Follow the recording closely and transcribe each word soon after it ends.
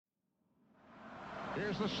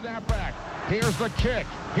Here's the snapback. Here's the kick.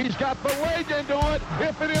 He's got the leg into it.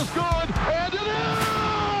 If it is good, and it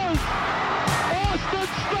is! Boston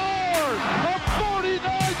scores! A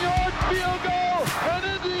 49-yard field goal, and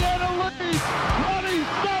Indiana leads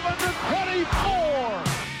 27-24.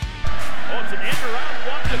 Oh, it's an end around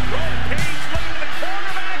one to throw. Page looking at the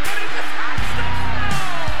quarterback, and it's a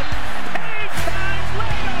touchdown! Page finds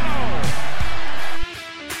Leno!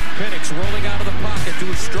 Penix rolling out of the pocket to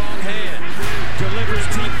a strong hand. Delivers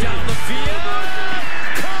deep down the field.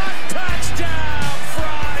 Caught, touchdown!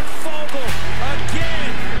 Fried Fogel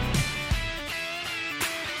again.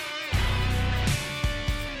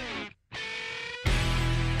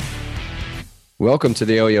 Welcome to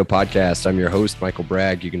the OYO podcast. I'm your host, Michael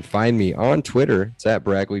Bragg. You can find me on Twitter. It's at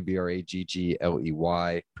Braggley,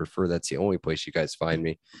 Braggley. Prefer that's the only place you guys find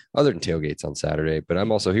me, other than tailgates on Saturday. But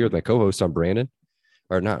I'm also here with my co-host on Brandon,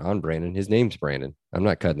 or not on Brandon. His name's Brandon. I'm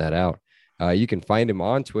not cutting that out. You can find him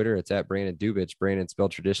on Twitter. It's at Brandon Dubich. Brandon spelled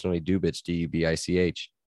traditionally Dubich, Dubich.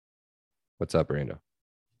 What's up, Brando?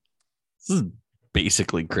 This is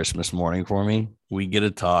basically Christmas morning for me. We get to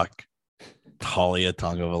talk Taulia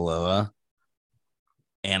Tagovailoa,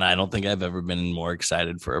 and I don't think I've ever been more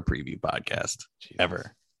excited for a preview podcast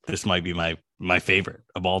ever. This might be my favorite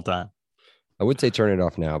of all time. I would say turn it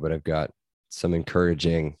off now, but I've got an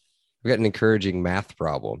encouraging math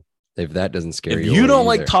problem. If that doesn't scare you. If you don't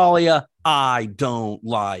like Taulia, I don't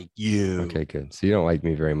like you. Okay, good. So you don't like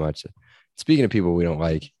me very much. Speaking of people we don't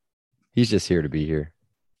like, he's just here to be here.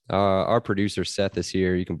 Our producer, Seth, is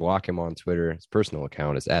here. You can block him on Twitter. His personal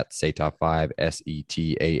account is at Setah5,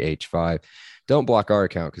 Setah5. Don't block our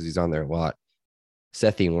account because he's on there a lot.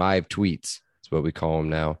 Sethy live tweets. That's what we call him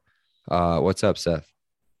now. What's up, Seth?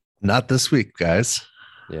 Not this week, guys.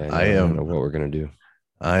 Yeah, I don't know what we're going to do.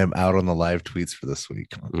 I am out on the live tweets for this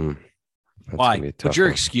week. Why? What's your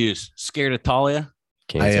excuse? Scared of Taulia?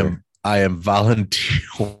 Cancer. I am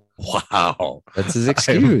volunteering. Wow. That's his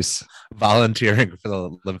excuse. Volunteering for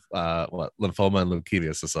the Lymphoma and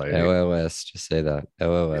Leukemia Society. LLS. Just say that.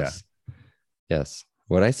 LLS. Yeah. Yes.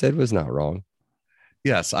 What I said was not wrong.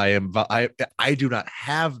 Yes, I am. I do not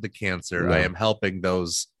have the cancer. No. I am helping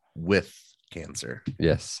those with cancer.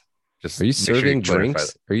 Yes. Are you serving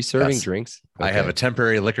drinks? Are you serving drinks? Okay. I have a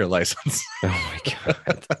temporary liquor license. Oh my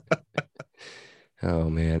God. Oh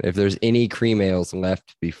man. If there's any cream ales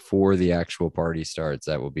left before the actual party starts,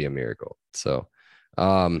 that will be a miracle. So,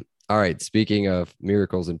 all right. Speaking of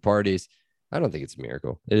miracles and parties, I don't think it's a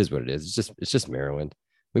miracle. It is what it is. It's just Maryland.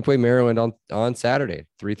 We play Maryland on Saturday,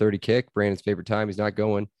 3:30 kick. Brandon's favorite time. He's not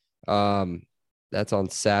going. That's on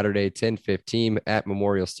Saturday, 10:15 at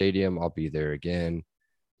Memorial Stadium. I'll be there again.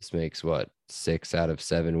 This makes 6 out of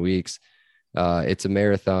 7 weeks. It's a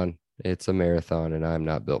marathon. And I'm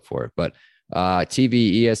not built for it. But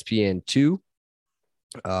TV, ESPN2,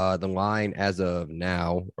 the line as of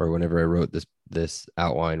now, or whenever I wrote this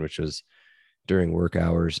outline, which was during work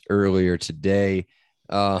hours earlier today,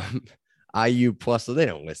 IU plus, so they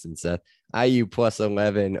don't listen, Seth. IU plus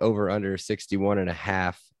 11 over under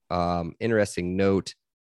 61.5. Interesting note.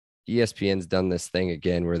 ESPN's done this thing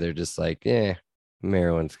again where they're just like,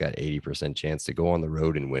 Maryland's got 80% chance to go on the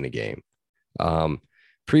road and win a game.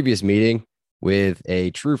 Previous meeting with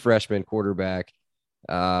a true freshman quarterback,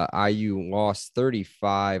 IU lost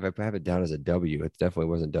 35. I have it down as a W. It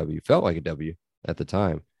definitely wasn't a W. Felt like a W at the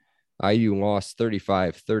time. IU lost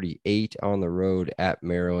 35-38 on the road at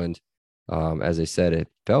Maryland. As I said, it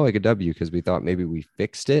felt like a W because we thought maybe we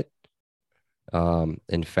fixed it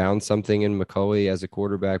and found something in McCulley as a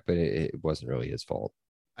quarterback, but it wasn't really his fault.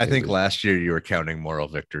 I think last year you were counting moral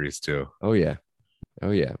victories too. Oh yeah.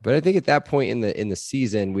 But I think at that point in the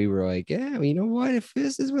season, we were like, you know what? If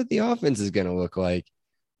this is what the offense is going to look like,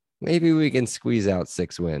 maybe we can squeeze out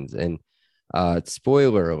 6 wins. And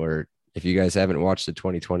spoiler alert, if you guys haven't watched the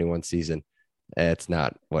 2021 season, it's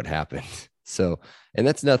not what happened. So, and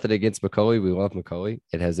that's nothing against McCulley. We love McCulley.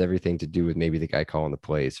 It has everything to do with maybe the guy calling the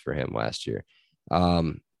plays for him last year.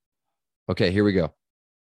 Okay, here we go.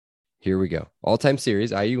 All-time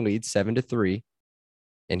series, IU leads 7-3.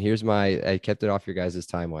 And here's I kept it off your guys'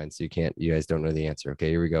 timeline, so you guys don't know the answer. Okay,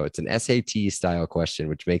 here we go. It's an SAT style question,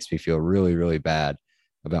 which makes me feel really, really bad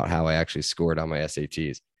about how I actually scored on my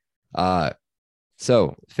SATs.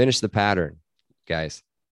 So finish the pattern, guys.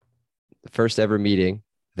 The first ever meeting,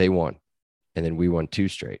 they won. And then we won 2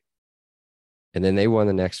 straight. And then they won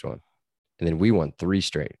the next one. And then we won 3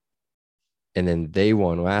 straight. And then they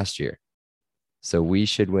won last year. So we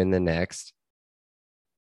should win the next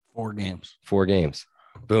 4 games. 4 games.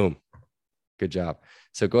 Boom. Good job.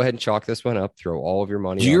 So go ahead and chalk this one up. Throw all of your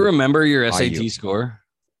money. Do you remember your SAT score?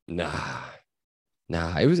 Nah.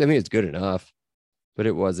 It's good enough. but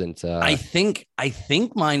it wasn't. I think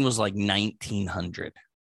mine was like 1900.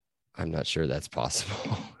 I'm not sure that's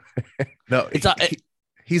possible. No,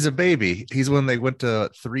 he's a baby. He's when they went to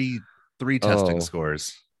three testing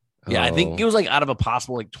scores. Yeah, I think it was like out of a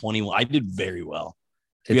possible like 21. I did very well.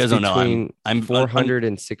 It's you guys don't know. I'm 400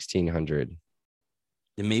 and 1600.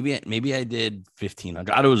 Maybe I did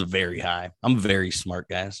 1500. I was very high. I'm very smart,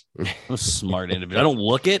 guys. I'm a smart individual. I don't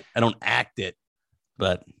look it. I don't act it,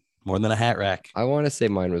 but more than a hat rack. I want to say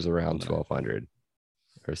mine was around 1200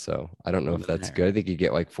 or so. I don't know if that's good. I think you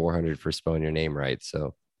get like 400 for spelling your name right.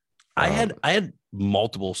 So I had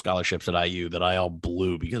multiple scholarships at IU that I all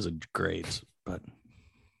blew because of grades, but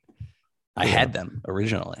I had them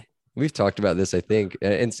originally. We've talked about this, I think,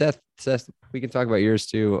 and Seth, we can talk about yours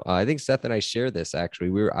too. I think Seth and I share this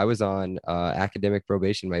actually. I was on academic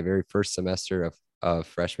probation my very first semester of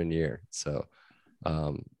freshman year, so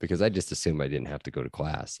because I just assumed I didn't have to go to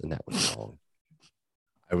class, and that was wrong.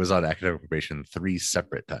 I was on academic probation 3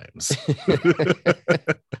 separate times.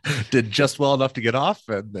 Did just well enough to get off,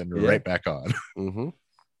 and then right back on. Mm-hmm.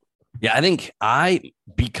 Yeah, I think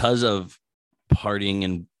because of partying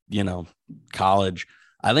and college.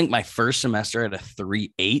 I think my first semester had a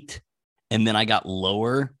 3.8, and then I got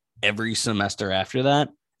lower every semester after that.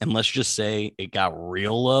 And let's just say it got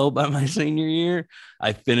real low by my senior year.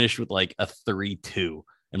 I finished with like a 3.2,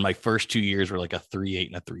 and my first 2 years were like a 3.8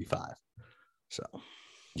 and a 3.5. So,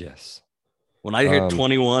 yes, when I hit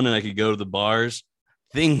 21 and I could go to the bars,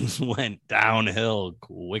 things went downhill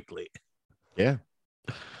quickly. Yeah,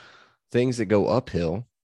 things that go uphill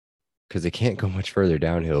because they can't go much further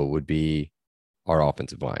downhill would be our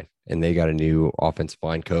offensive line, and they got a new offensive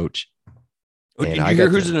line coach. Oh, did you hear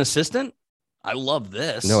who's an assistant? I love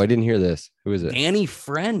this. No, I didn't hear this. Who is it? Danny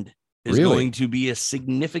Friend is going to be a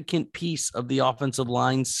significant piece of the offensive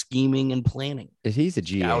line scheming and planning. He's a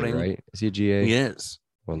GA, right? Is he a GA? He is.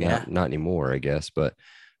 Well, not anymore, I guess. But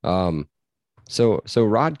so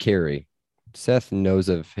Rod Carey, Seth knows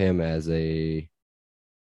of him as a,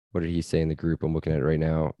 what did he say in the group? I'm looking at it right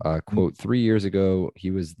now. Quote, 3 years ago,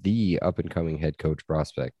 he was the up-and-coming head coach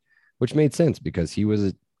prospect, which made sense because he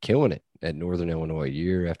was killing it at Northern Illinois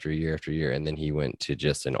year after year after year. And then he went to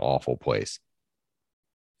just an awful place,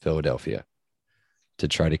 Philadelphia, to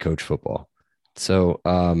try to coach football. So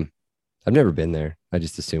I've never been there. I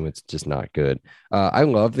just assume it's just not good. I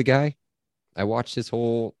love the guy. I watched his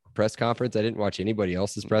whole press conference. I didn't watch anybody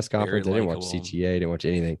else's press conference. I didn't watch CTA. I didn't watch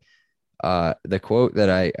anything. The quote that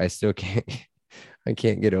I still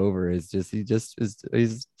can't get over is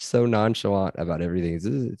he's so nonchalant about everything.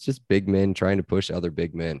 It's just big men trying to push other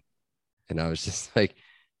big men. And I was just like,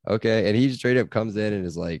 okay. And he straight up comes in and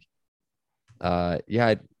is like,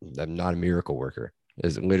 yeah, I'm not a miracle worker,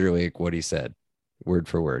 is literally like what he said word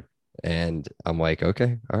for word. And I'm like,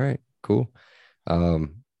 okay, all right, cool.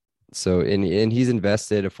 So, and he's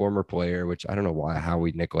invested, a former player, which I don't know how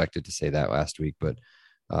we neglected to say that last week, but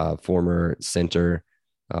former center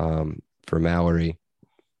for Mallory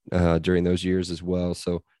during those years as well.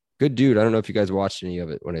 So good dude. I don't know if you guys watched any of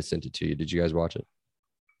it when I sent it to you. Did you guys watch it?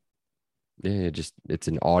 Yeah, it's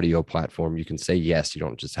an audio platform. You can say yes. You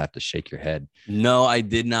don't just have to shake your head. No, I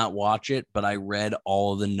did not watch it, but I read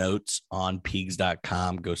all the notes on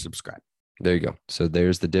Peegs.com. Go subscribe. There you go. So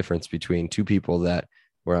there's the difference between two people that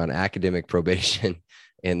were on academic probation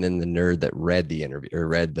and then the nerd that read the interview or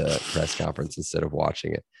read the press conference instead of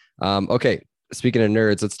watching it. Okay. Speaking of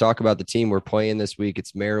nerds, let's talk about the team we're playing this week.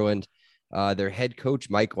 It's Maryland. Their head coach,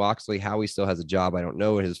 Mike Locksley, how he still has a job, I don't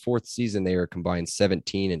know. In his fourth season, they are combined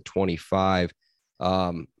 17 and 25.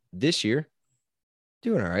 This year,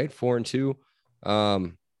 doing all right,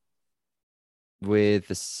 4-2, with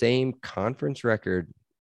the same conference record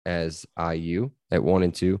as IU at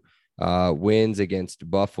 1-2. Wins against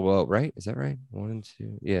Buffalo, right? Is that right?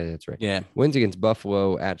 1-2. Yeah, that's right. Yeah. Wins against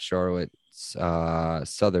Buffalo, at Charlotte,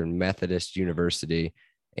 Southern Methodist University,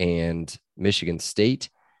 and Michigan State.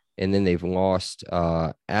 And then they've lost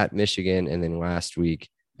at Michigan, and then last week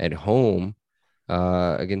at home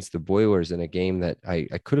against the Boilers in a game that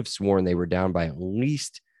I could have sworn they were down by at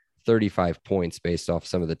least 35 points based off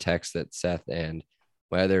some of the texts that Seth and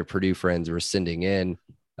my other Purdue friends were sending in.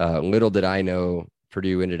 Little did I know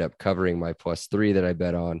Purdue ended up covering my +3 that I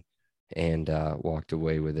bet on and walked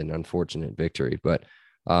away with an unfortunate victory. But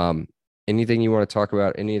anything you want to talk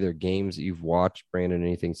about? Any of their games that you've watched, Brandon?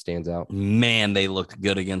 Anything stands out? Man, they looked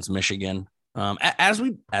good against Michigan. As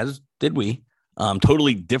did we.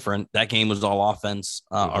 Totally different. That game was all offense.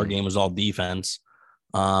 Our game was all defense.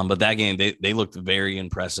 But that game, they looked very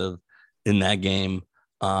impressive in that game.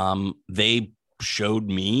 They showed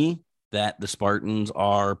me that the Spartans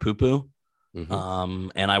are poo-poo.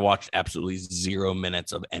 And I watched absolutely 0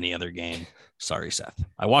 minutes of any other game. Sorry, Seth.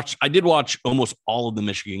 I did watch almost all of the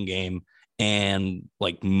Michigan game and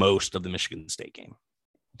like most of the Michigan State game.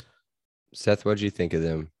 Seth, what did you think of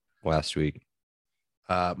them last week?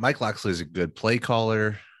 Mike Locksley is a good play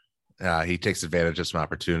caller. He takes advantage of some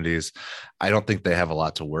opportunities. I don't think they have a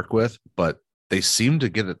lot to work with, but they seem to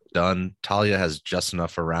get it done. Talia has just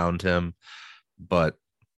enough around him, but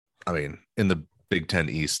I mean, in the Big Ten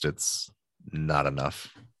East, it's not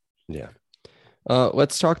enough. Yeah.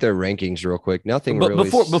 Let's talk their rankings real quick. Nothing but really.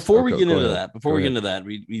 Before we get into ahead. that,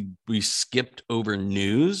 we skipped over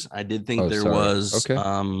news. I did think there sorry. was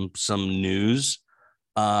some news.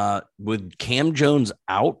 With Cam Jones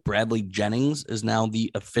out, Bradley Jennings is now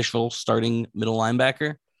the official starting middle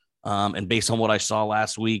linebacker. And based on what I saw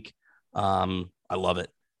last week, I love it.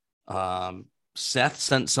 Seth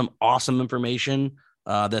sent some awesome information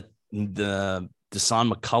that the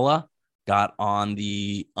Desan McCullough got on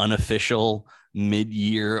the unofficial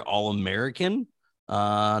mid-year All-American.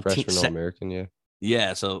 Freshman All-American,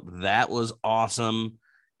 Yeah, so that was awesome.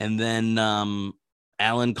 And then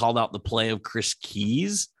Alan called out the play of Chris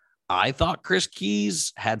Keys. I thought Chris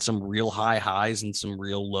Keys had some real high highs and some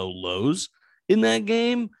real low lows in that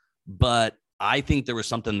game, but I think there was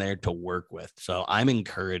something there to work with. So I'm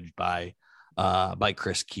encouraged by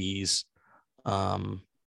Chris Keys.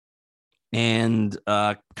 And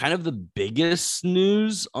kind of the biggest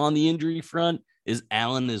news on the injury front is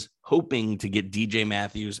Allen is hoping to get DJ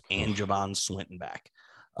Matthews and Javon Swinton back.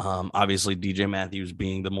 Obviously, DJ Matthews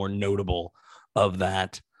being the more notable of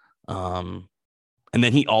that. And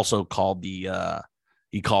then he also called out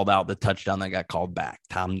the touchdown that got called back.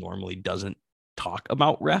 Tom normally doesn't talk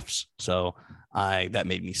about refs, so that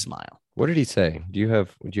made me smile. What did he say? Do you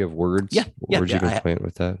have words? Yeah. Words you can point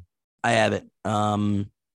with that? I have it.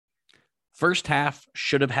 First half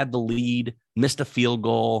should have had the lead, missed a field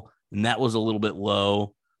goal, and that was a little bit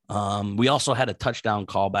low. We also had a touchdown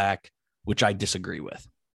callback, which I disagree with.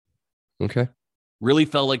 Okay. Really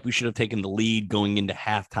felt like we should have taken the lead going into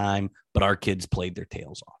halftime, but our kids played their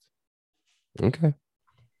tails off. Okay.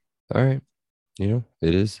 All right. It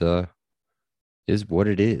is what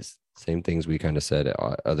it is. Same things we kind of said,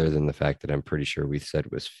 other than the fact that I'm pretty sure we said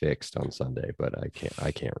was fixed on Sunday, but I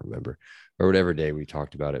can't remember, or whatever day we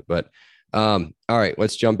talked about it. But all right,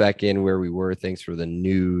 let's jump back in where we were. Thanks for the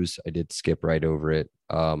news. I did skip right over it.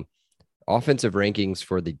 Offensive rankings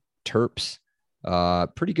for the Terps,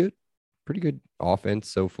 pretty good offense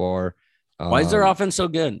so far. Why is their offense so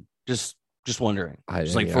good? Just wondering. For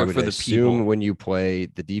the people. When you play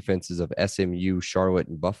the defenses of SMU, Charlotte,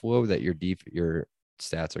 and Buffalo, that your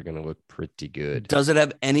stats are going to look pretty good. Does it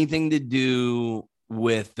have anything to do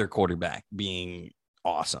with their quarterback being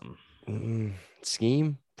awesome?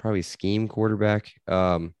 Scheme quarterback.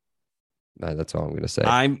 That's all I'm going to say.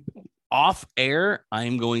 I'm off air.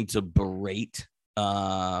 I'm going to berate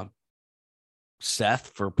Seth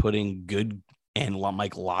for putting good and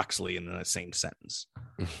Mike Locksley in the same sentence.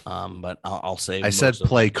 But I'll say I said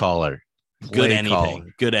play caller. Good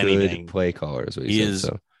anything. Good play caller is what he said.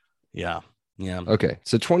 So. Yeah. Okay.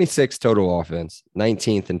 So 26 total offense,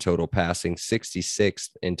 19th in total passing, 66th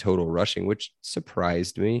in total rushing, which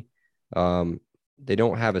surprised me. They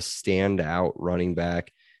don't have a standout running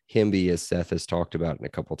back. Himby, as Seth has talked about in a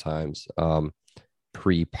couple times,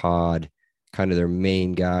 pre-pod, kind of their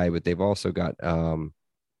main guy, but they've also got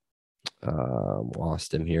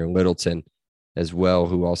lost him here, Littleton as well,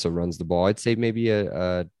 who also runs the ball. I'd say maybe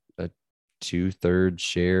a 2/3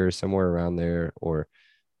 share, somewhere around there, or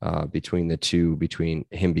between the two, between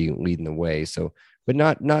him being leading the way. So, but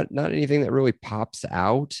not anything that really pops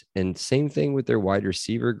out. And same thing with their wide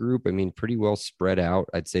receiver group. I mean, pretty well spread out,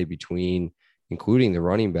 I'd say, between, including the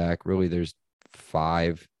running back, really there's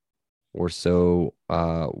 5 or so,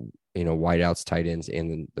 wideouts, tight ends,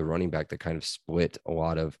 and the running back that kind of split a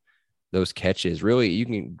lot of those catches. Really, you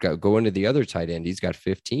can go into the other tight end. He's got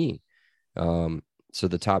 15. So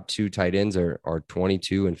the top 2 tight ends are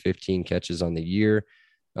 22 and 15 catches on the year.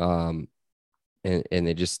 And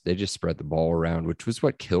they just spread the ball around, which was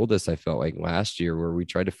what killed us, I felt like, last year, where we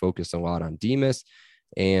tried to focus a lot on Demas,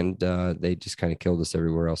 and they just kind of killed us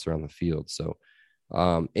everywhere else around the field. So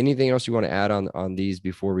anything else you want to add on these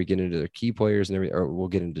before we get into the key players and everything, or we'll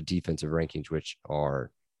get into defensive rankings, which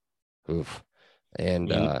are oof. And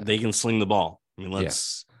they can sling the ball. I mean,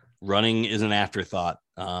 running is an afterthought.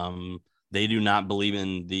 They do not believe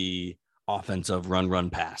in the offense of run,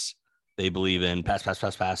 pass. They believe in pass.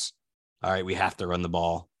 All right, we have to run the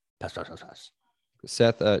ball. Pass.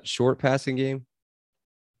 Seth, short passing game?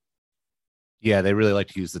 Yeah, they really like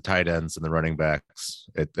to use the tight ends and the running backs.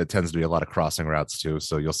 It tends to be a lot of crossing routes too,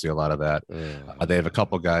 so you'll see a lot of that. They have a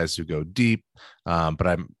couple guys who go deep,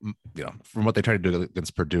 but from what they try to do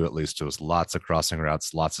against Purdue, at least, it was lots of crossing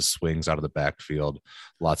routes, lots of swings out of the backfield,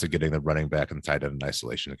 lots of getting the running back and tight end in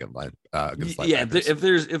isolation against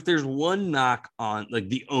linebackers. If there's one knock on, like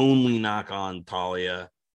the only knock on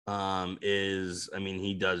Talia,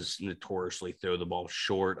 he does notoriously throw the ball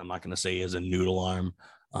short. I'm not going to say he has a noodle arm,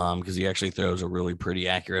 because he actually throws a really pretty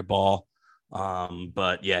accurate ball.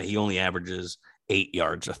 But yeah, he only averages 8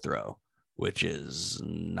 yards a throw, which is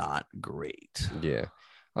not great. Yeah.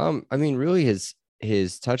 Really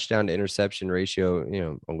his touchdown to interception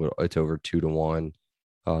ratio, it's over 2-1,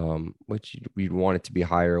 which we'd want it to be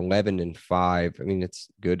higher. 11-5. It's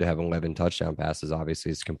good to have 11 touchdown passes.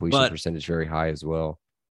 Obviously, his completion percentage very high as well.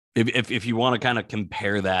 If you want to kind of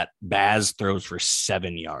compare that, Baz throws for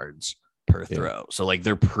 7 yards per throw. So like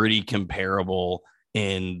they're pretty comparable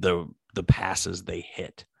in the passes they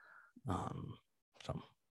hit.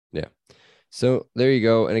 So there you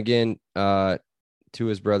go. And again,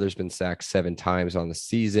 Tua's brother's been sacked 7 times on the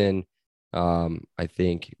season. I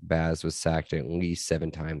think Baz was sacked at least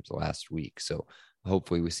 7 times last week. So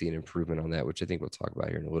hopefully we see an improvement on that, which I think we'll talk about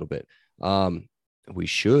here in a little bit. We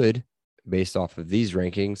should, based off of these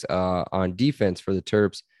rankings, on defense for the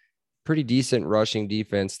Terps. Pretty decent rushing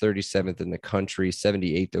defense, 37th in the country,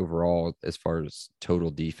 78th overall as far as total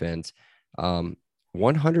defense,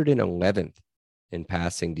 111th in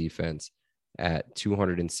passing defense at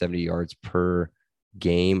 270 yards per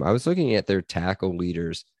game. I was looking at their tackle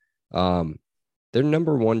leaders. Their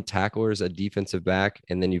number one tackler is a defensive back,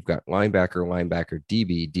 and then you've got linebacker,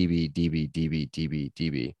 DB,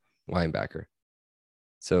 linebacker.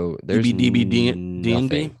 So there's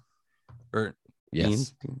DB, or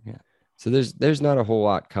yes. Yeah. So there's not a whole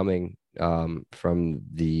lot coming from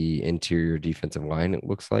the interior defensive line, it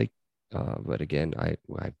looks like. But again,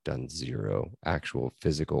 I've done zero actual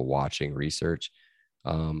physical watching research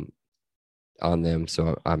on them,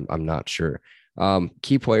 so I'm not sure.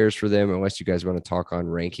 Key players for them, unless you guys want to talk on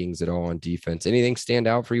rankings at all on defense. Anything stand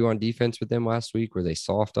out for you on defense with them last week? Were they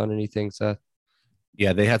soft on anything, Seth?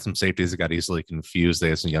 Yeah, they had some safeties that got easily confused. They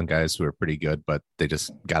had some young guys who were pretty good, but they just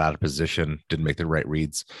got out of position, didn't make the right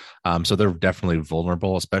reads. So they're definitely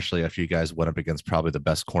vulnerable, especially if you guys went up against probably the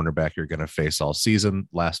best cornerback you're going to face all season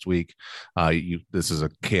last week. This is a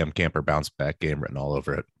Cam Camper bounce back game written all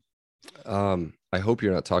over it. I hope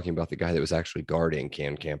you're not talking about the guy that was actually guarding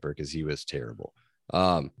Cam Camper, because he was terrible.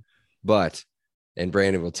 And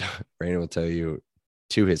Brandon will tell you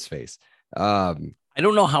to his face. I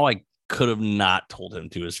don't know how I could have not told him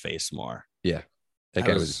to his face more. Yeah, that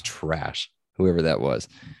guy was trash, whoever that was.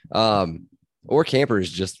 Or Camper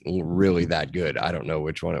is just really that good. I don't know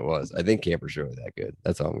which one it was. I think Camper's really that good.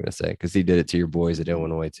 That's all I'm going to say, because he did it to your boys at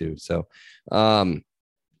Illinois too. So what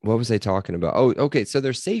was they talking about? Oh, okay. So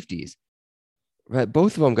they're safeties. Right,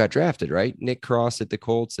 both of them got drafted, right? Nick Cross at the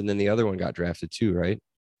Colts, and then the other one got drafted too, right?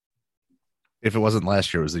 If it wasn't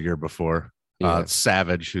last year, it was the year before. Yeah.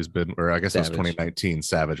 Savage, who's been, or I guess it was 2019.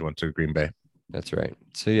 Savage went to Green Bay. That's right.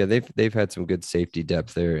 So yeah, they've had some good safety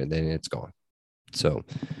depth there, and then it's gone. So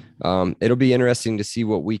it'll be interesting to see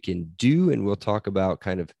what we can do, and we'll talk about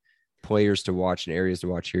kind of players to watch and areas to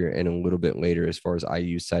watch here in a little bit later as far as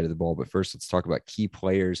IU's side of the ball. But first, let's talk about key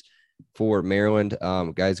players for Maryland.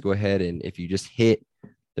 Guys, go ahead, and if you just hit,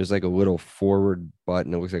 there's like a little forward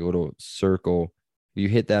button. It looks like a little circle. You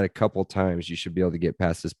hit that a couple times, you should be able to get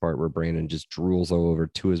past this part where Brandon just drools all over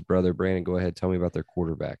to his brother. Brandon, go ahead. Tell me about their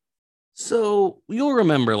quarterback. So you'll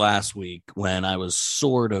remember last week when I was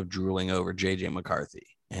sort of drooling over JJ McCarthy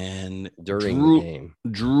and during the game,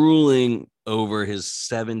 drooling over his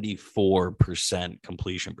 74%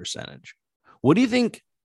 completion percentage. What do you think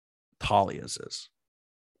Talia's is?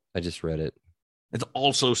 I just read it. It's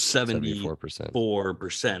also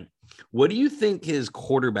 74%. What do you think his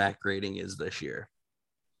quarterback rating is this year?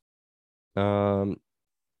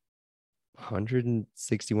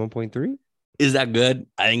 161.3. Is that good?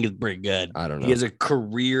 I think it's pretty good. I don't know. He has a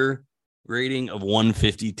career rating of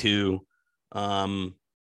 152. His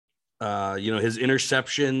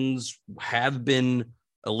interceptions have been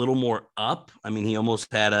a little more up. I mean, he almost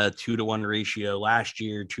had a 2-to-1 ratio last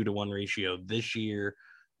year, 2-to-1 ratio this year.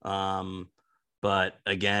 But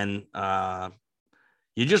again,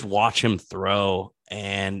 you just watch him throw,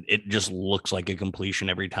 and it just looks like a completion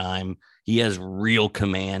every time. He has real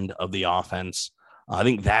command of the offense. I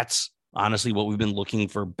think that's honestly what we've been looking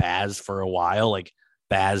for Baz for a while. Like,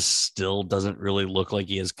 Baz still doesn't really look like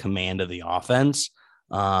he has command of the offense.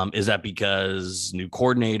 Is that because new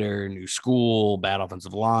coordinator, new school, bad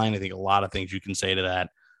offensive line? I think a lot of things you can say to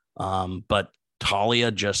that. But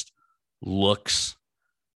Talia just looks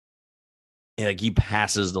like he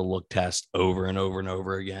passes the look test over and over and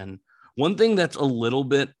over again. One thing that's a little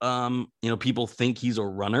bit, people think he's a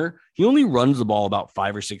runner. He only runs the ball about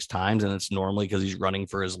 5 or 6 times, and it's normally because he's running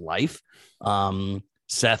for his life.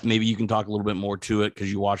 Seth, maybe you can talk a little bit more to it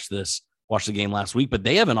because you watched the game last week, but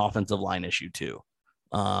they have an offensive line issue too.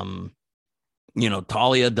 Talia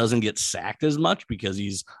doesn't get sacked as much because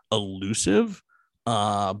he's elusive.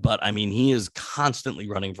 But I mean, he is constantly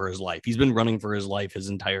running for his life. He's been running for his life his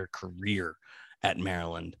entire career at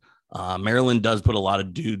Maryland. Maryland does put a lot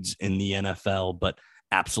of dudes in the NFL, but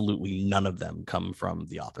absolutely none of them come from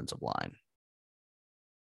the offensive line.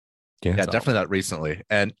 Yeah, definitely not recently.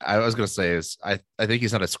 And I was going to say is I think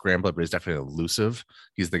he's not a scrambler, but he's definitely elusive.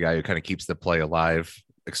 He's the guy who kind of keeps the play alive,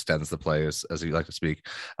 extends the play as you like to speak.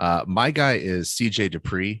 My guy is CJ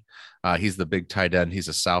Dupree. He's the big tight end. He's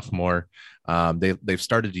a sophomore. They've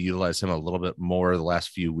started to utilize him a little bit more the last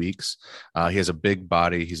few weeks. He has a big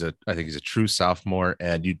body. I think he's a true sophomore,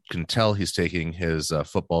 and you can tell he's taking his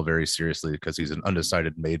football very seriously because he's an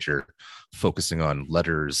undecided major, focusing on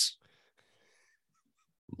letters.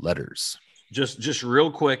 Just real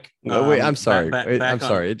quick. Wait, I'm sorry. I'm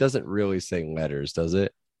sorry. It doesn't really say letters, does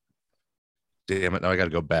it? Damn it. Now I got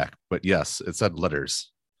to go back. But yes, it said letters.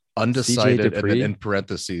 Undecided, and then in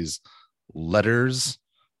parentheses, letters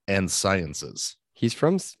and sciences. He's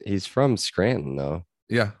from Scranton, though.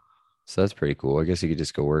 Yeah. So that's pretty cool. I guess he could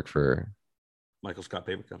just go work for Michael Scott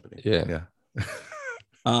Paper Company. Yeah.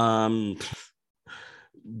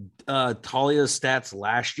 Talia's stats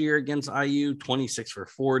last year against IU: 26 for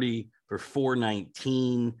 40 for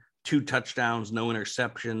 419, 2 touchdowns, no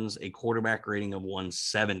interceptions, a quarterback rating of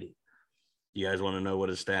 170. You guys want to know what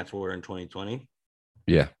his stats were in 2020?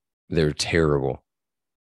 Yeah, they're terrible.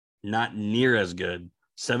 Not near as good.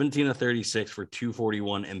 17 of 36 for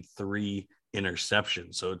 241 and 3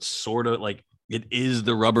 interceptions. So it's sort of like it is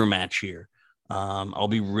the rubber match here. I'll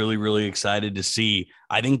be really, really excited to see.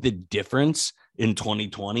 I think the difference in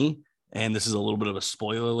 2020, and this is a little bit of a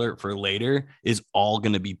spoiler alert for later, is all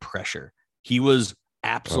going to be pressure. He was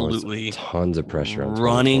absolutely tons of pressure on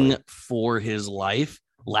running for his life.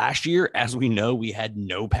 Last year, as we know, we had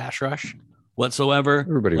no pass rush whatsoever.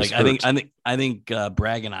 Everybody was hurt. I think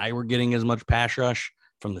Bragg and I were getting as much pass rush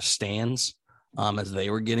from the stands as they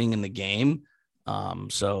were getting in the game.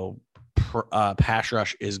 So pass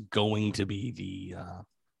rush is going to be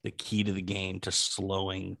the key to the game to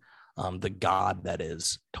slowing the god that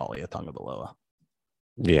is Talia Tagovailoa.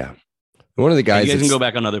 Yeah. One of the guys, you guys can go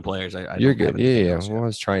back on other players. You're good. Yeah. Well, I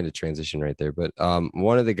was trying to transition right there, but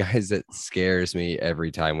one of the guys that scares me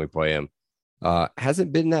every time we play him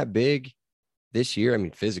hasn't been that big this year. I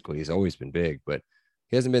mean, physically, he's always been big, but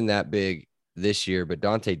he hasn't been that big this year. But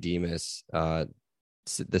Dante Demas, the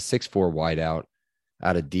 6'4" wideout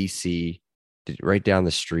out of DC, right down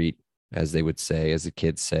the street, as they would say, as the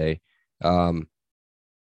kids say.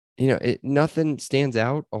 Nothing stands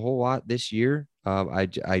out a whole lot this year. I'm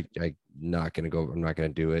not going to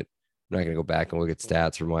do it. I'm not going to go back and look at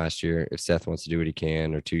stats from last year. If Seth wants to do it, he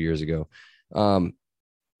can, or 2 years ago.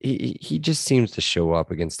 He just seems to show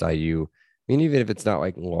up against IU. I mean, even if it's not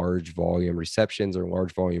like large volume receptions or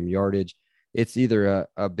large volume yardage, it's either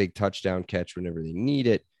a big touchdown catch whenever they need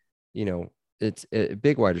it. It's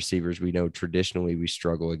big wide receivers. We know traditionally we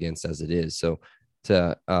struggle against as it is. So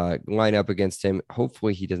to line up against him,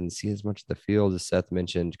 hopefully he doesn't see as much of the field as Seth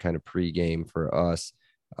mentioned, kind of pregame for us.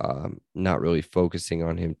 Not really focusing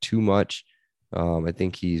on him too much. I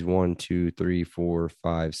think he's 1, 2, 3, 4,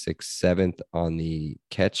 5, 6, 7th on the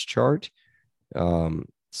catch chart.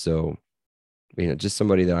 So, just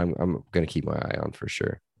somebody that I'm going to keep my eye on for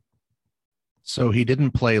sure. So he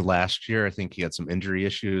didn't play last year. I think he had some injury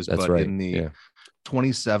issues. That's but right. In the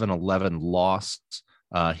 27-11 loss,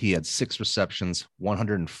 he had 6 receptions,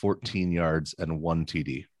 114 yards, and 1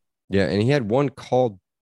 TD. Yeah, and he had one called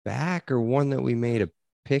back or one that we made a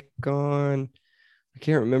pick on. I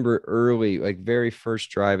can't remember early, like very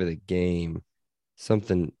first drive of the game.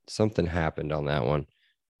 Something happened on that one.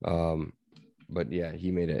 But yeah,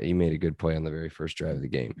 he made a good play on the very first drive of the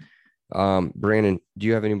game. Brandon, do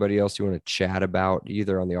you have anybody else you want to chat about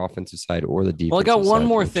either on the offensive side or the defensive side? Well, I got one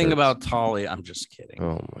more thing about Talia. I'm just kidding.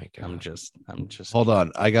 Oh my God. I'm just Hold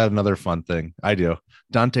on. I got another fun thing. I do.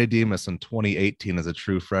 Dante Demas in 2018 as a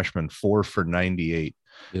true freshman, 4 for 98.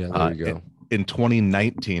 Yeah, there you go. In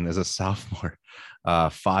 2019 as a sophomore,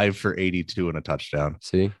 5 for 82 and a touchdown.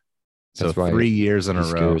 See? So 3 years in a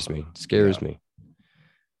row. Scares me.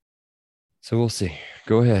 So we'll see.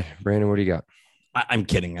 Go ahead, Brandon. What do you got? I'm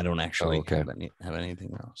kidding. I don't actually okay. have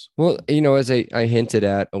anything else. Well, as I hinted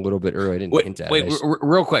at a little bit earlier, I didn't hint at wait, it.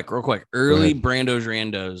 real quick. Early Brando's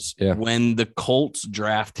Randos. Yeah. When the Colts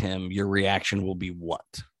draft him, your reaction will be what?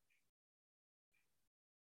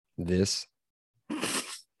 This.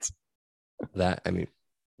 That, I mean,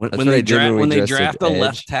 when they draft a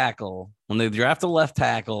left tackle,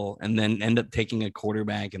 and then end up taking a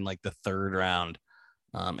quarterback in like the 3rd round,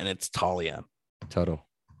 and it's Talia. Tuttle.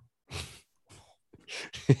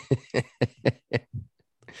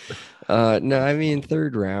 No, I mean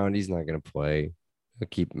 3rd round, he's not going to play. He'll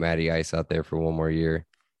keep Matty Ice out there for one more year.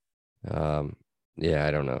 Yeah,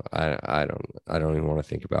 I don't know. I don't even want to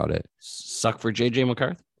think about it. Suck for JJ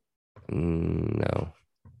McCarthy? No.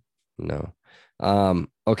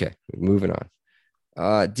 Okay, moving on.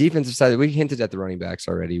 Defensive side, we hinted at the running backs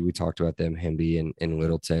already. We talked about them, Hemby and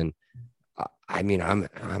Littleton. I mean, I'm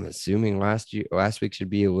assuming last week should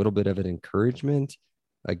be a little bit of an encouragement.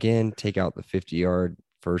 Again, take out the 50-yard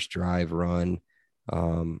first drive run,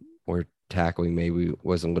 where tackling maybe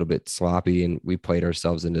was a little bit sloppy, and we played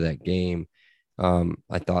ourselves into that game.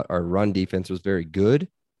 I thought our run defense was very good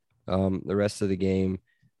the rest of the game,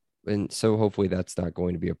 and so hopefully that's not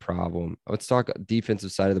going to be a problem. Let's talk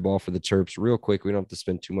defensive side of the ball for the Terps real quick. We don't have to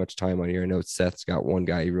spend too much time on here. I know Seth's got one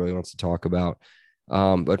guy he really wants to talk about.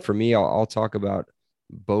 But for me, I'll talk about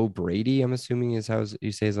Bo Brady, I'm assuming is how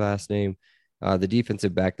you say his last name. The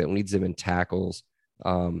defensive back that leads them in tackles,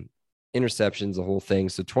 interceptions, the whole thing.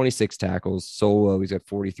 So 26 tackles solo. He's got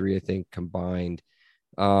 43, I think, combined,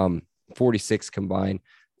 46 combined,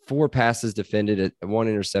 4 passes defended, 1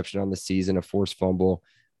 interception on the season, a forced fumble.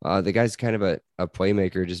 The guy's kind of a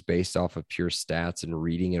playmaker just based off of pure stats and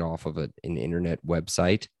reading it off of an internet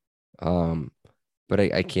website. But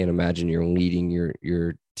I can't imagine you're leading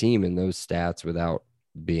your team in those stats without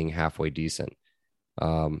being halfway decent.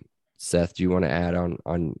 Seth, do you want to add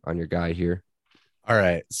on your guy here? All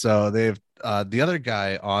right. So they've the other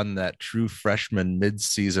guy on that true freshman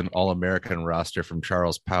mid-season All-American roster from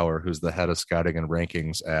Charles Power, who's the head of scouting and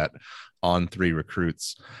rankings at On3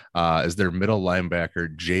 Recruits, is their middle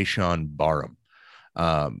linebacker, Jayshon Barham.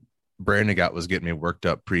 Brandon was getting me worked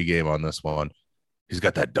up pregame on this one. He's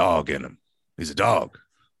got that dog in him. He's a dog.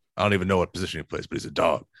 I don't even know what position he plays, but he's a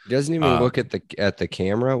dog. He doesn't even look at the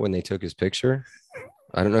camera when they took his picture.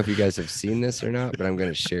 I don't know if you guys have seen this or not, but I'm going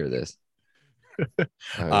to share this.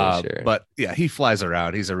 But yeah, he flies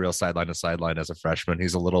around. He's a real sideline to sideline as a freshman.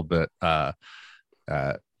 He's a little bit there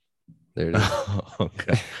it is.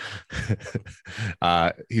 Okay.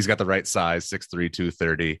 He's got the right size, 6'3",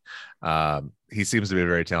 230. He seems to be a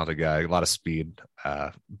very talented guy, a lot of speed,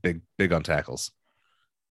 big on tackles.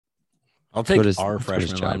 I'll take our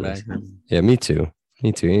freshman linebacker. Yeah, me too.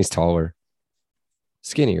 And he's taller.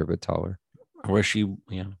 Skinnier, but taller. I wish he,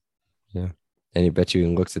 yeah. And he bet you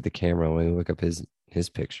he looks at the camera when you look up his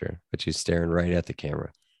picture, but he's staring right at the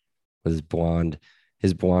camera with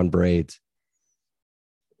his blonde braids.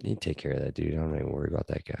 You take care of that dude. I don't even worry about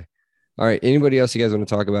that guy. All right. Anybody else you guys want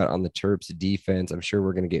to talk about on the Terps defense? I'm sure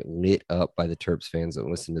we're going to get lit up by the Terps fans that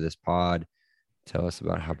listen to this pod. Tell us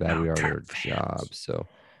about how bad we are at our jobs. So,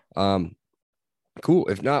 cool.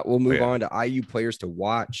 If not, we'll move on to IU players to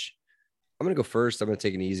watch. I'm going to go first. I'm going to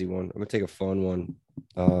take an easy one. I'm going to take a fun one.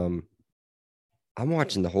 I'm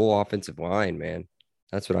watching the whole offensive line, man.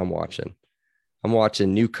 That's what I'm watching. I'm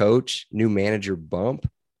watching new coach, new manager bump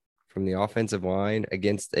from the offensive line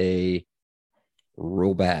against a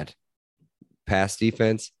real bad pass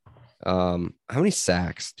defense. How many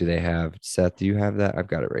sacks do they have? Seth, do you have that? I've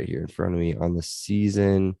got it right here in front of me on the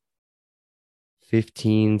season.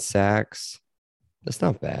 15 sacks. That's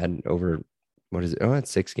not bad over, what is it? Oh,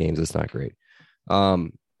 that's 6 games. That's not great.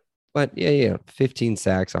 But yeah, 15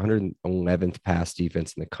 sacks, 111th pass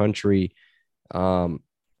defense in the country.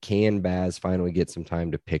 Can Baz finally get some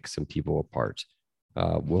time to pick some people apart?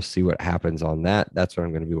 We'll see what happens on that. That's what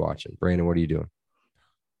I'm going to be watching. Brandon, what are you doing?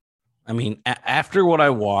 I mean, after what I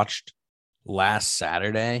watched last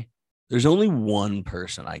Saturday, there's only one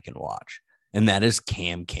person I can watch, and that is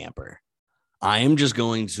Cam Camper. I am just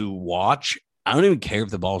going to watch. I don't even care if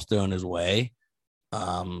the ball's thrown his way.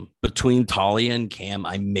 Between Talia and Cam,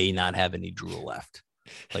 I may not have any drool left,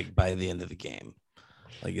 like by the end of the game.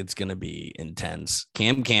 Like, it's going to be intense.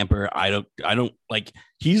 Cam Camper, I don't like,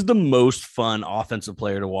 he's the most fun offensive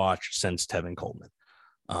player to watch since Tevin Coleman.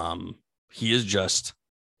 He is just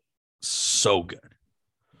so good.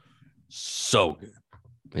 So good.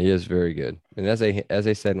 He is very good. And as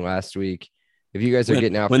I said last week, if you guys are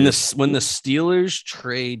getting out when the Steelers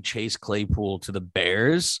trade Chase Claypool to the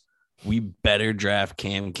Bears, we better draft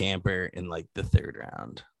Cam Camper in like the 3rd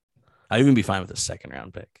round. I'd even be fine with a 2nd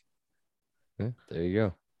round pick. Yeah, there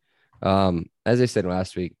you go. As I said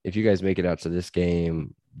last week, if you guys make it out to this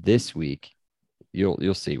game this week,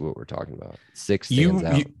 you'll see what we're talking about. 6 stands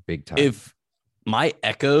out big time. If my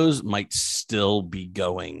echoes might still be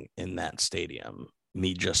going in that stadium,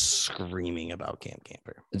 me just screaming about Cam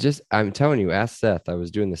Camper. I'm telling you, ask Seth. I was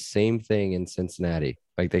doing the same thing in Cincinnati.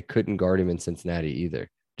 Like they couldn't guard him in Cincinnati either.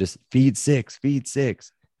 Just feed six.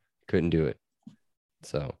 Couldn't do it.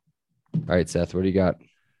 So, all right, Seth, what do you got?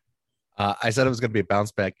 I said it was going to be a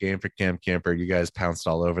bounce back game for Cam Camper. You guys pounced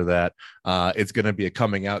all over that. It's going to be a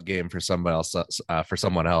coming out game for someone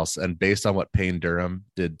else. And based on what Payne Durham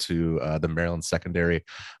did to the Maryland secondary,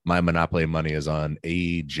 my Monopoly money is on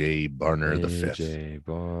AJ Barner the fifth. AJ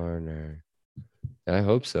Barner. I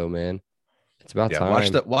hope so, man. It's about time.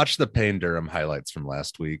 Watch the Payne Durham highlights from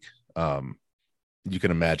last week. You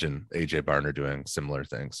can imagine AJ Barner doing similar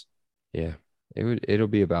things. Yeah, it'll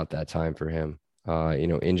be about that time for him.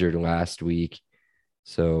 Injured last week,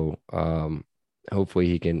 so hopefully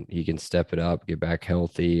he can step it up, get back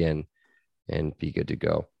healthy, and be good to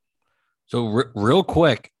go. So real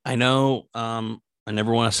quick, I know I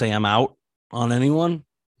never want to say I'm out on anyone,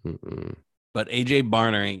 but AJ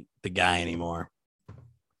Barner ain't the guy anymore.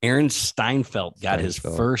 Aaron Steinfeld got his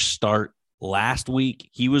first start last week.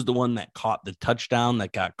 He was the one that caught the touchdown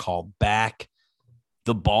that got called back.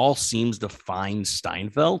 The ball seems to find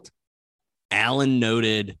Steinfeld. Allen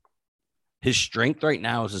noted his strength right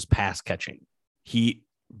now is his pass catching.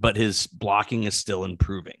 But his blocking is still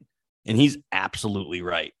improving. And he's absolutely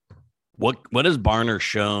right. What has Barner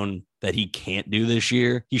shown that he can't do this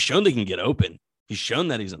year? He's shown that he can get open. He's shown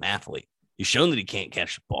that he's an athlete. He's shown that he can't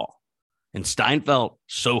catch the ball. And Steinfeld,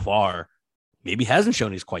 so far, maybe hasn't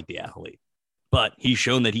shown he's quite the athlete, but he's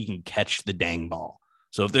shown that he can catch the dang ball.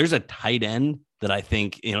 So if there's a tight end that I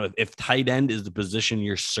think, if tight end is the position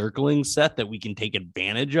you're circling, Seth, that we can take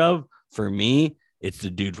advantage of, for me, it's the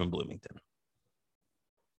dude from Bloomington.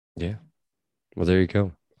 Yeah. Well, there you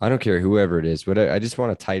go. I don't care whoever it is, but I just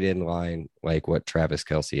want a tight end line like what Travis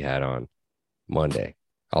Kelce had on Monday.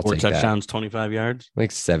 I'll 4 take touchdowns, that. 25 yards.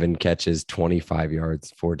 Like 7 catches, 25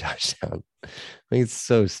 yards, 4 touchdowns. Like it's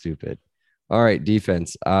so stupid. All right,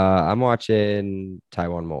 defense. I'm watching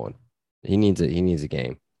Tywone Mullen. He needs a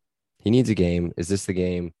game. He needs a game. Is this the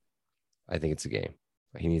game? I think it's a game.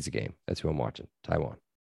 He needs a game. That's who I'm watching. Tywone.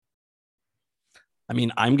 I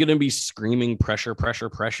mean, I'm going to be screaming pressure.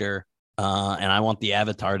 And I want the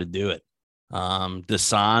avatar to do it.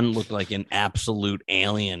 Deshaun looked like an absolute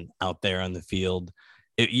alien out there on the field.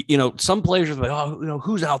 Some players are like,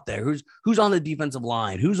 who's out there? Who's on the defensive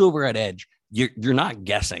line? Who's over at edge? You're not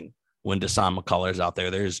guessing when Deshaun McCullers out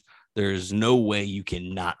there. There's no way you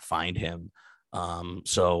cannot find him.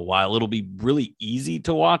 So while it'll be really easy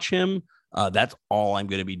to watch him, that's all I'm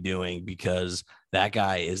going to be doing because that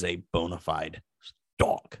guy is a bona fide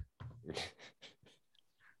dog.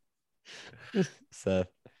 Seth.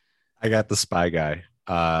 I got the spy guy.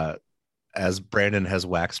 As Brandon has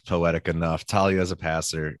waxed poetic enough, Talia as a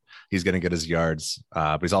passer, he's going to get his yards,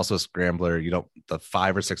 but he's also a scrambler. The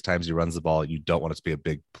 5 or 6 times he runs the ball, you don't want it to be a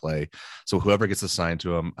big play. So whoever gets assigned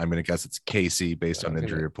to him, I'm going to guess it's Casey based on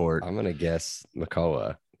injury report. I'm going to guess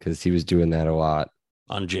McCullough because he was doing that a lot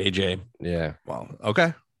on JJ. Yeah. Well,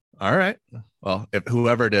 okay. All right. Well, if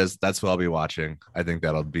whoever it is, that's who I'll be watching. I think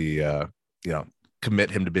that'll be,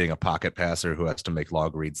 commit him to being a pocket passer who has to make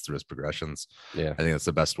log reads through his progressions. Yeah. I think that's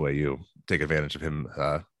the best way you take advantage of him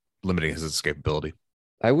limiting his escapability.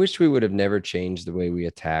 I wish we would have never changed the way we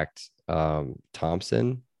attacked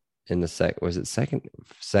Thompson in the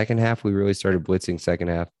second half. We really started blitzing second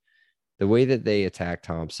half. The way that they attacked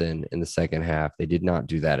Thompson in the second half, they did not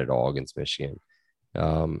do that at all against Michigan.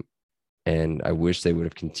 And I wish they would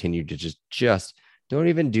have continued to just don't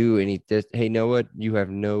even do anything. Hey, know what? You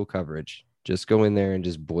have no coverage. Just go in there and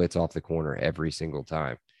just blitz off the corner every single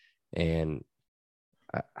time. And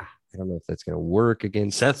I don't know if that's going to work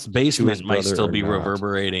against Seth's basement might still be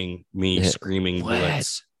reverberating me screaming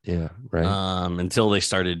blitz. Yeah, right. Until they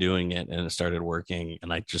started doing it and it started working.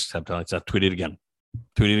 And I just kept telling Seth, tweet it again.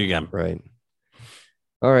 Right.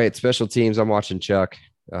 All right. Special teams. I'm watching Chuck.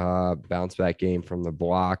 Bounce back game from the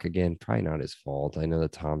block. Again, probably not his fault. I know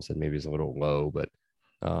that Thompson maybe is a little low, but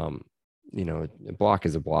a block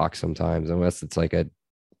is a block sometimes, unless it's like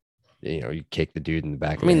you kick the dude in the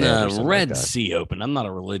back. The Red Sea open. I'm not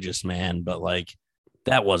a religious man, but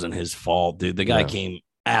that wasn't his fault, dude. The guy came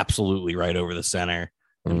absolutely right over the center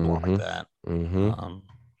and blocked that.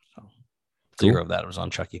 Zero of that was on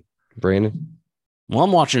Chucky. Brandon? Well,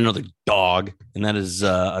 I'm watching another dog, and that is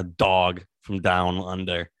a dog from down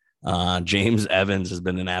under. James Evans has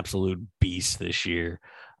been an absolute beast this year.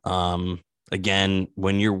 again,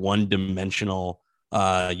 when you're one dimensional,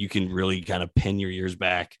 you can really kind of pin your ears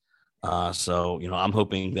back. So, I'm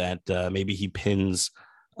hoping that maybe he pins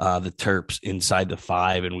the Terps inside the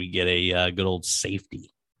 5 and we get a good old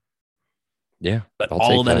safety. Yeah. But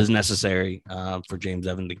all of that is necessary for James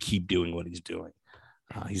Evan to keep doing what he's doing.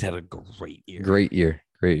 He's had a great year. Great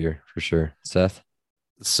year for sure. Seth?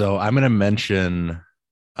 So I'm going to mention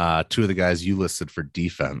 2 of the guys you listed for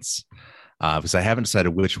defense because I haven't decided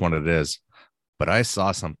which one it is, but I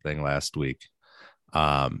saw something last week.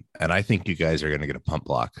 And I think you guys are going to get a punt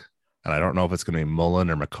block. And I don't know if it's going to be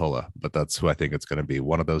Mullen or McCullough, but that's who I think it's going to be.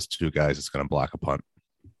 One of those 2 guys is going to block a punt.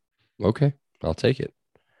 Okay. I'll take it.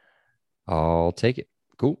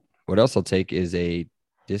 Cool. What else I'll take is a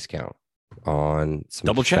discount on some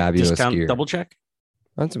double check, fabulous discount, gear. double check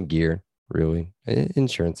on some gear, really.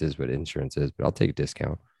 Insurance is what insurance is, but I'll take a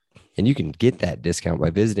discount. And you can get that discount by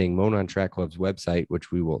visiting Monon Track Club's website,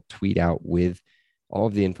 which we will tweet out with all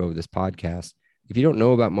of the info of this podcast. If you don't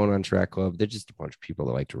know about Monon Track Club, they're just a bunch of people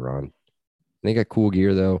that like to run. They got cool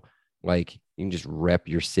gear, though. Like, you can just rep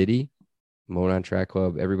your city. Monon Track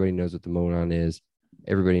Club. Everybody knows what the Monon is.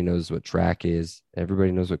 Everybody knows what track is.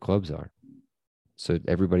 Everybody knows what clubs are. So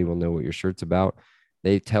everybody will know what your shirt's about.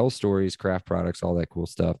 They tell stories, craft products, all that cool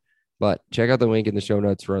stuff. But check out the link in the show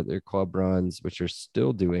notes for their club runs, which are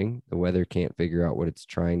still doing. The weather can't figure out what it's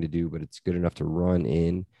trying to do, but it's good enough to run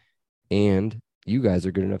in. And you guys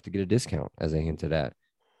are good enough to get a discount, as I hinted at.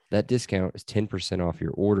 That discount is 10% off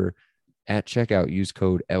your order. At checkout, use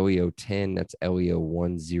code LEO10. That's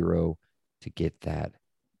LEO10 to get that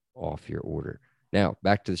off your order. Now,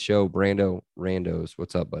 back to the show. Brando Randos,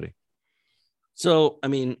 what's up, buddy? So, I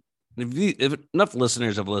mean, if enough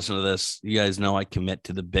listeners have listened to this, you guys know I commit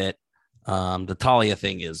to the bit. The Talia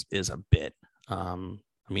thing is a bit. I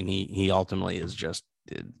mean, he ultimately is just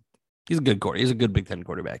he's a good quarterback. He's a good Big Ten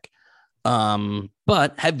quarterback.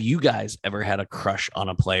 But have you guys ever had a crush on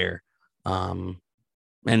a player? And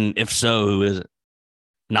if so, who is it?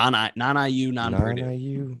 Non-IU, non-Purdue.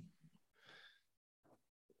 Non-IU.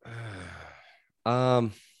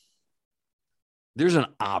 There's an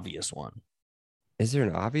obvious one. Is there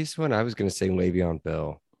an obvious one? I was going to say Le'Veon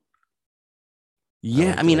Bell.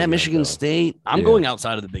 Yeah, I mean, at Michigan State, I'm going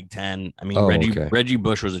outside of the Big Ten. I mean, Reggie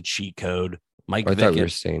Bush was a cheat code. I thought we were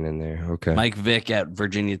staying in there. Okay. Mike Vick at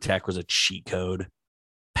Virginia Tech was a cheat code.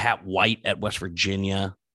 Pat White at West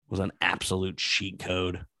Virginia was an absolute cheat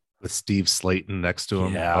code. With Steve Slayton next to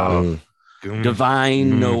him. Yeah.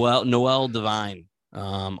 Divine, Noel Divine,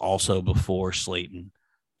 also before Slayton.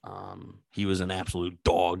 He was an absolute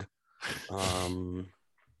dog.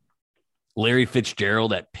 Larry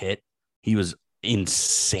Fitzgerald at Pitt, he was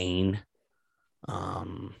insane.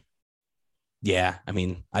 Yeah, I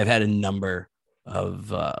mean, I've had a number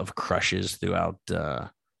of crushes throughout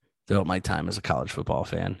my time as a college football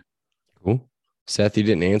fan. Cool. Seth, you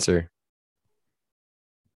didn't answer.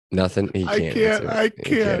 Nothing. I can't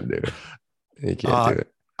do it. He can't do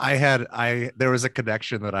it. There was a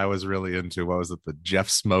connection that I was really into. What was it? The Jeff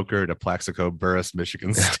Smoker to Plaxico Burress,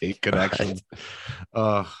 Michigan State connection.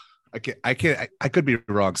 I could be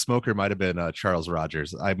wrong. Smoker might have been Charles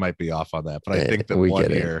Rogers. I might be off on that, but I think that one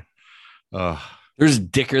year. There's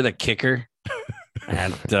Dicker the kicker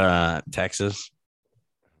at Texas.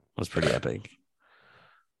 That was pretty epic.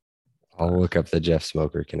 I'll look up the Jeff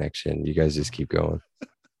Smoker connection. You guys just keep going.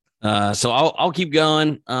 So I'll keep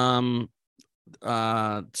going.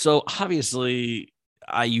 So obviously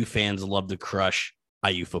IU fans love to crush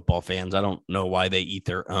IU football fans. I don't know why they eat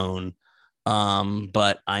their own.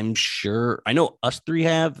 But I'm sure I know us three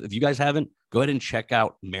have. If you guys haven't, go ahead and check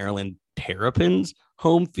out Maryland Terrapins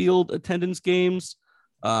home field attendance games.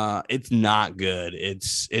 It's not good.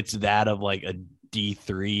 It's that of like a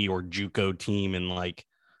D3 or JUCO team in like,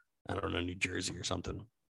 I don't know, New Jersey or something.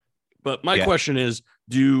 But my question is,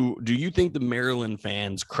 do you think the Maryland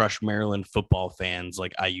fans crush Maryland football fans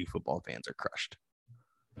like IU football fans are crushed?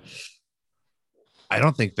 I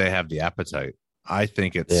don't think they have the appetite. I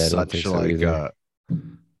think it's such like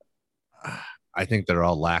I think they're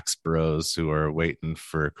all lax bros who are waiting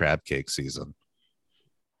for crab cake season.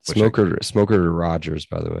 Smoker to Rogers,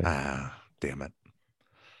 by the way. Damn it.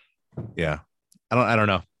 Yeah. I don't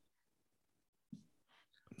know.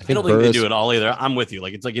 I don't think they do it all either. I'm with you.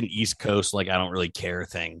 Like it's like an East Coast, like I don't really care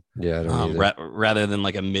thing. Yeah, I don't rather than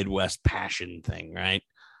like a Midwest passion thing, right?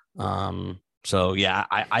 So yeah,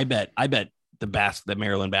 I bet the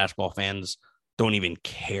Maryland basketball fans don't even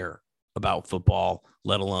care about football,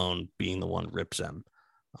 let alone being the one rips them.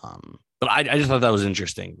 But I just thought that was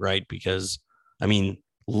interesting, right? Because I mean,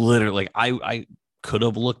 literally, like, I could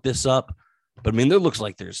have looked this up. But I mean, there looks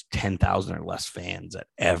like there's 10,000 or less fans at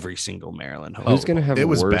every single Maryland home. Who's going to have It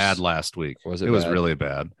was worse? bad last week. Was it? It was bad? really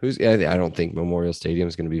bad. I don't think Memorial Stadium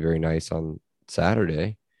is going to be very nice on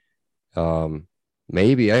Saturday.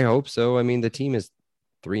 Maybe. I hope so. I mean, the team is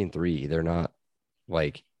 3-3. They're not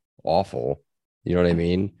like awful. You know what I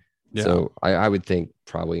mean? Yeah. So I would think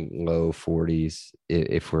probably low 40s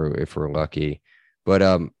if we're lucky. But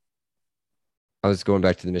I was going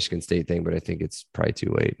back to the Michigan State thing, but I think it's probably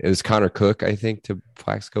too late. It was Connor Cook, I think, to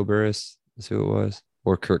Plaxico Burress is who it was,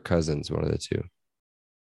 or Kirk Cousins, one of the two.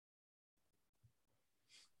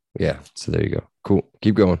 Yeah, so there you go. Cool.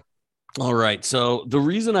 Keep going. All right. So the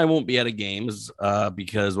reason I won't be at a game is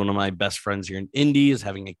because one of my best friends here in Indy is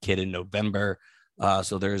having a kid in November.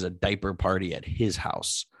 So there's a diaper party at his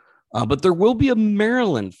house. But there will be a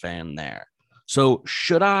Maryland fan there. So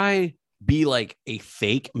should I be like a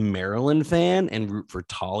fake Maryland fan and root for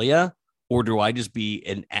Talia, or do I just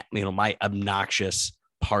be my obnoxious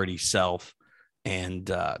party self and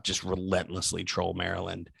just relentlessly troll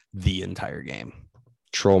Maryland the entire game?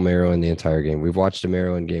 Troll Maryland the entire game. We've watched a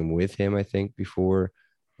Maryland game with him, I think, before.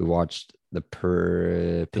 We watched the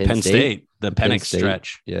Penn State, the Penix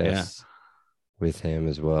stretch. Yes, with him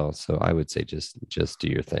as well. So I would say just do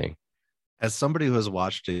your thing. As somebody who has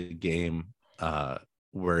watched a game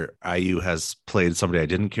where IU has played somebody I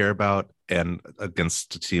didn't care about and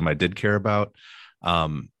against a team I did care about,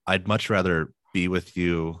 I'd much rather be with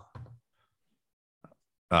you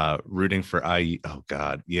rooting for IU. Oh,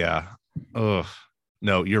 God. Yeah. Oh,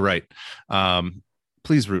 no, you're right.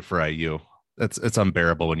 Please root for IU. It's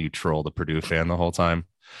unbearable when you troll the Purdue fan the whole time.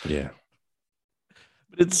 Yeah.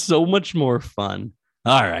 But it's so much more fun.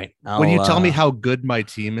 All right. When you tell me how good my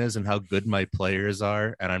team is and how good my players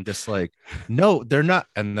are, and I'm just like, no, they're not.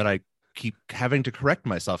 And then I keep having to correct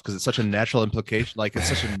myself because it's such a natural implication. Like it's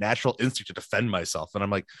such a natural instinct to defend myself. And I'm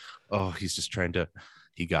like, oh, he's just trying to,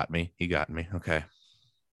 he got me. Okay.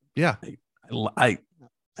 Yeah. I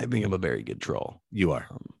think I'm a very good troll. You are.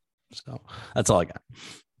 So that's all I got.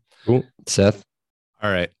 Cool. Seth.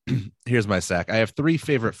 All right. Here's my sack. I have 3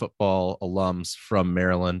 favorite football alums from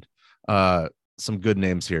Maryland. Some good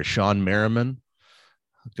names here. Sean Merriman,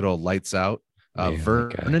 good old lights out.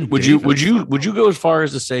 Vernon. Would you go as far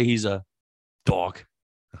as to say he's a dog?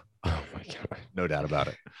 Oh my God. No doubt about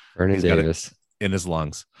it. Vernon He's got it Davis in his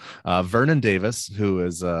lungs. Vernon Davis,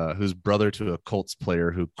 who's brother to a Colts player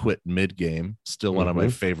who quit mid-game, still one of my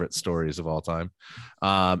favorite stories of all time.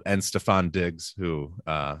 And Stephon Diggs, who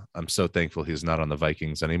I'm so thankful he's not on the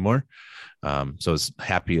Vikings anymore. So as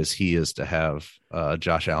happy as he is to have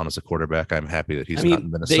Josh Allen as a quarterback, I'm happy that he's not in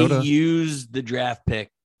Minnesota. They used the draft pick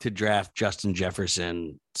to draft Justin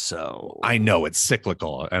Jefferson. So I know it's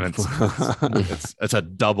cyclical and it's a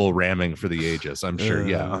double ramming for the ages, I'm sure.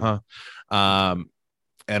 Yeah.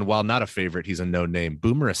 And while not a favorite, he's a no name.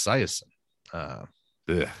 Boomer Esiason.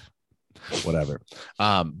 Whatever.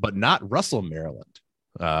 But not Russell Maryland,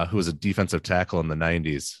 who was a defensive tackle in the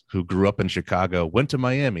 90s, who grew up in Chicago, went to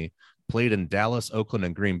Miami, played in Dallas, Oakland,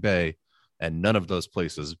 and Green Bay, and none of those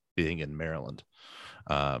places being in Maryland.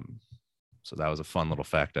 So that was a fun little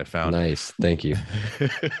fact I found. Nice. Thank you.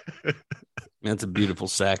 That's a beautiful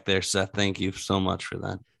sack there, Seth. Thank you so much for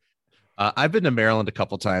that. I've been to Maryland a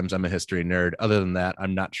couple times. I'm a history nerd. Other than that,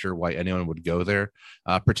 I'm not sure why anyone would go there.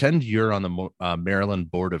 Pretend you're on the Maryland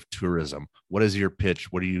Board of Tourism. What is your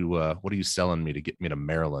pitch? What are you selling me to get me to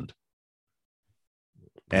Maryland?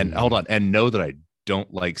 And hold on, and know that I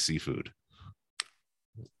don't like seafood.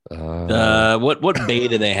 What bay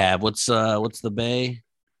do they have? What's the bay?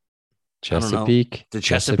 Chesapeake. The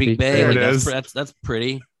Chesapeake Bay. There it Like, is. That's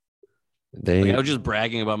pretty. They Like, I was just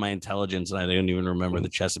bragging about my intelligence, and I didn't even remember the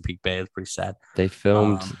Chesapeake Bay. It's pretty sad. they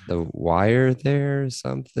filmed The Wire there or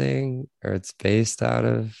something, or it's based out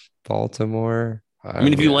of Baltimore. I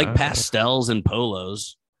mean, if you don't like know. pastels and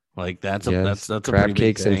polos, like that's Yes, a crab pretty big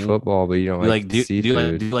cakes and thing. football, but you don't You like, do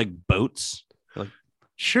seafood. you like boats?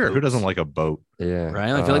 Sure, who doesn't like a boat? Yeah,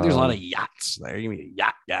 Right? I feel like there's a lot of yachts there. You mean a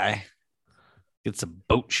yacht guy? Get some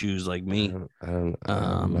boat shoes like me. I'm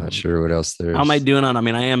not sure what else there's. How am I doing on? I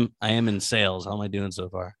mean, I am in sales. How am I doing so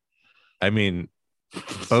far? I mean,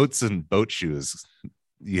 boats and boat shoes.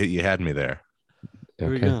 You had me there. There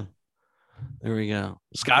we Okay. go. There we go.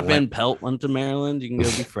 Scott Van Pelt went to Maryland. You can go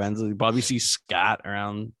be friends. You probably see Scott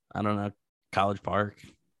around, I don't know, College Park.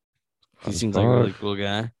 He seems like a really cool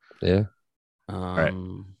guy. Yeah, right.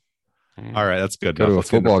 All right, that's good. go to a Let's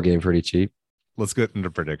get into- football game pretty cheap. Let's get into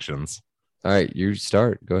predictions. All right, you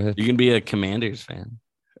start. Go ahead. You can be a Commanders fan.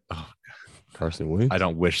 Carson Wentz. I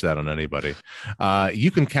don't wish that on anybody. You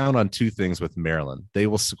can count on 2 things with Maryland. They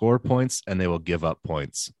will score points and they will give up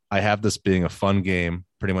points. I have this being a fun game.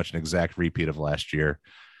 pretty much an exact repeat of last year.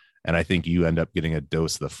 And I think you end up getting a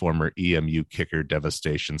dose of the former EMU kicker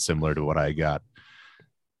devastation, similar to what I got.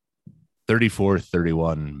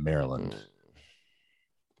 34-31 Maryland.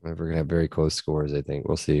 We're going to have very close scores, I think.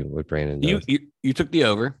 We'll see what Brandon does. You took the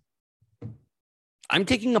over. I'm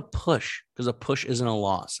taking a push because a push isn't a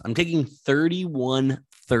loss. I'm taking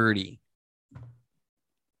 31-30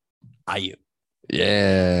 IU.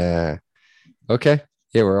 Yeah. Okay.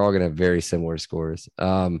 Yeah, we're all going to have very similar scores.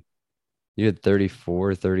 You had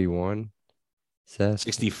 34-31, Seth.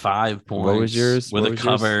 65 points. What was yours? With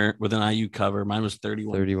an IU cover. Mine was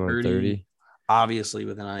 31-30. Obviously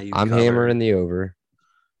with an IU I'm cover. hammering the over.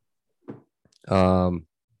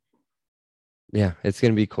 Yeah, it's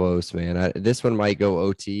going to be close, man. This one might go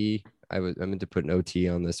OT. I meant to put an OT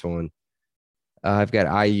on this one. I've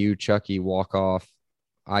got IU Chucky walk-off,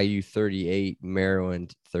 IU 38,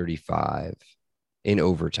 Maryland 35 in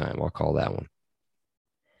overtime. I'll call that one.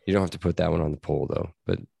 You don't have to put that one on the poll, though,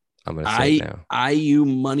 but I'm going to say it now. IU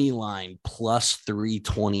money line plus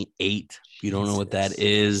 328. If you don't know what that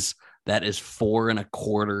is 4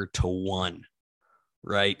 1/4 to 1,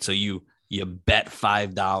 right? So you bet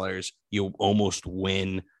 $5, you almost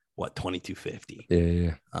win what, $22.50.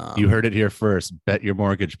 Yeah. You heard it here first. Bet your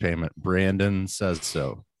mortgage payment. Brandon says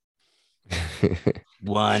so.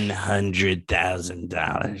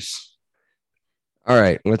 $100,000. All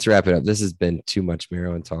right, let's wrap it up. This has been too much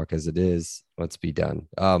Maryland talk as it is. Let's be done.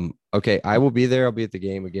 Okay, I will be there. I'll be at the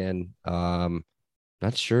game again.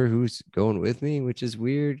 Not sure who's going with me, which is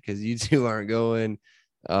weird because you two aren't going.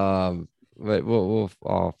 But we'll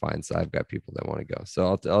all find. So I've got people that want to go.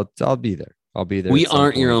 So I'll be there. I'll be there. We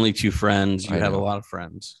aren't your only two friends. You have a lot of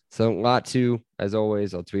friends. So lot two, as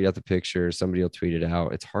always, I'll tweet out the picture. Somebody will tweet it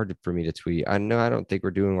out. It's hard for me to tweet. I don't think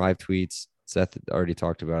we're doing live tweets. Seth already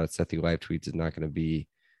talked about it. Seth, the live tweets is not going to be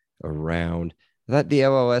around. I thought the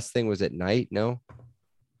LLS thing was at night. No,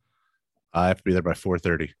 I have to be there by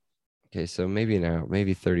 4:30. Okay, so maybe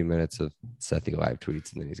 30 minutes of Seth the live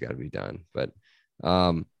tweets, and then he's got to be done. But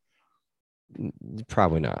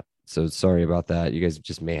probably not. So sorry about that. You guys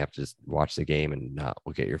just may have to just watch the game and not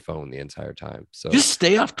look at your phone the entire time. So just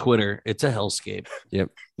stay off Twitter. It's a hellscape. Yep.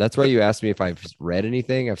 That's why you asked me if I've read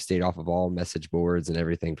anything. I've stayed off of all message boards and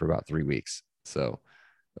everything for about 3 weeks. So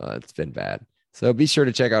it's been bad. So be sure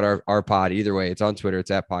to check out our pod. Either way, it's on Twitter.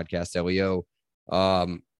 It's at Podcast LEO.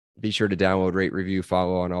 Be sure to download, rate, review,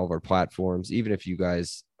 follow on all of our platforms. Even if you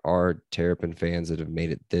guys are Terrapin fans that have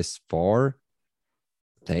made it this far,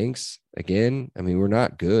 thanks again. I mean, we're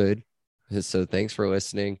not good. So thanks for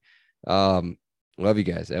listening. Love you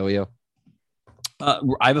guys. Elio. I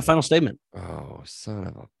have a final statement. Oh, son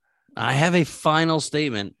of a. I have a final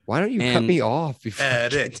statement. Why don't you cut me off before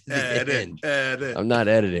Edit. I'm not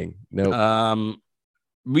editing. No.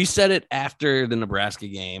 We said it after the Nebraska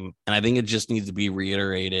game, and I think it just needs to be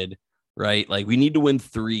reiterated, right? Like, we need to win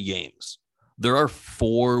 3 games. There are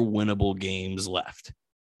 4 winnable games left.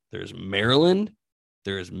 There's Maryland,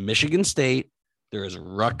 there is Michigan State, there is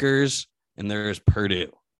Rutgers, and there is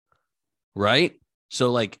Purdue, right?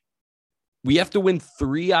 So, like, we have to win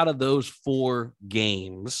 3 out of those 4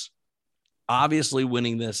 games. Obviously,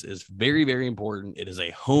 winning this is very, very important. It is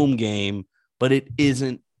a home game, but it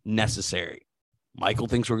isn't necessary. Michael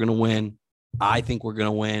thinks we're going to win. I think we're going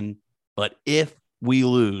to win. But if we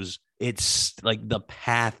lose, it's like the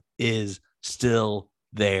path is still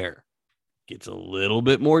there. Gets a little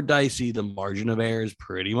bit more dicey. The margin of error is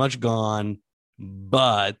pretty much gone,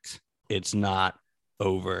 but it's not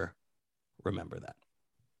over. Remember that.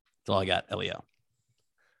 That's all I got, Leo.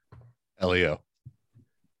 Leo.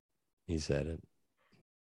 He said it.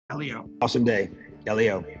 Leo. Awesome day.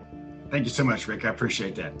 Leo. Thank you so much, Rick. I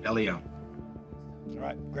appreciate that. Leo. All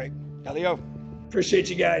right, great. Leo. Appreciate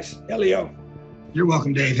you guys. Leo. You're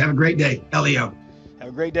welcome, Dave. Have a great day. Leo. Have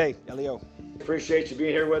a great day, Leo. Appreciate you being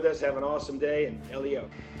here with us. Have an awesome day. And Leo.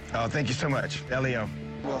 Oh, thank you so much, Leo.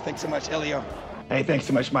 Well, thanks so much, Leo. Hey, thanks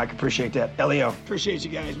so much, Mike. Appreciate that. Leo. Appreciate you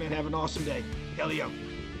guys, man. Have an awesome day. Leo.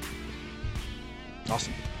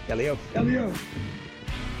 Awesome. Leo. Leo.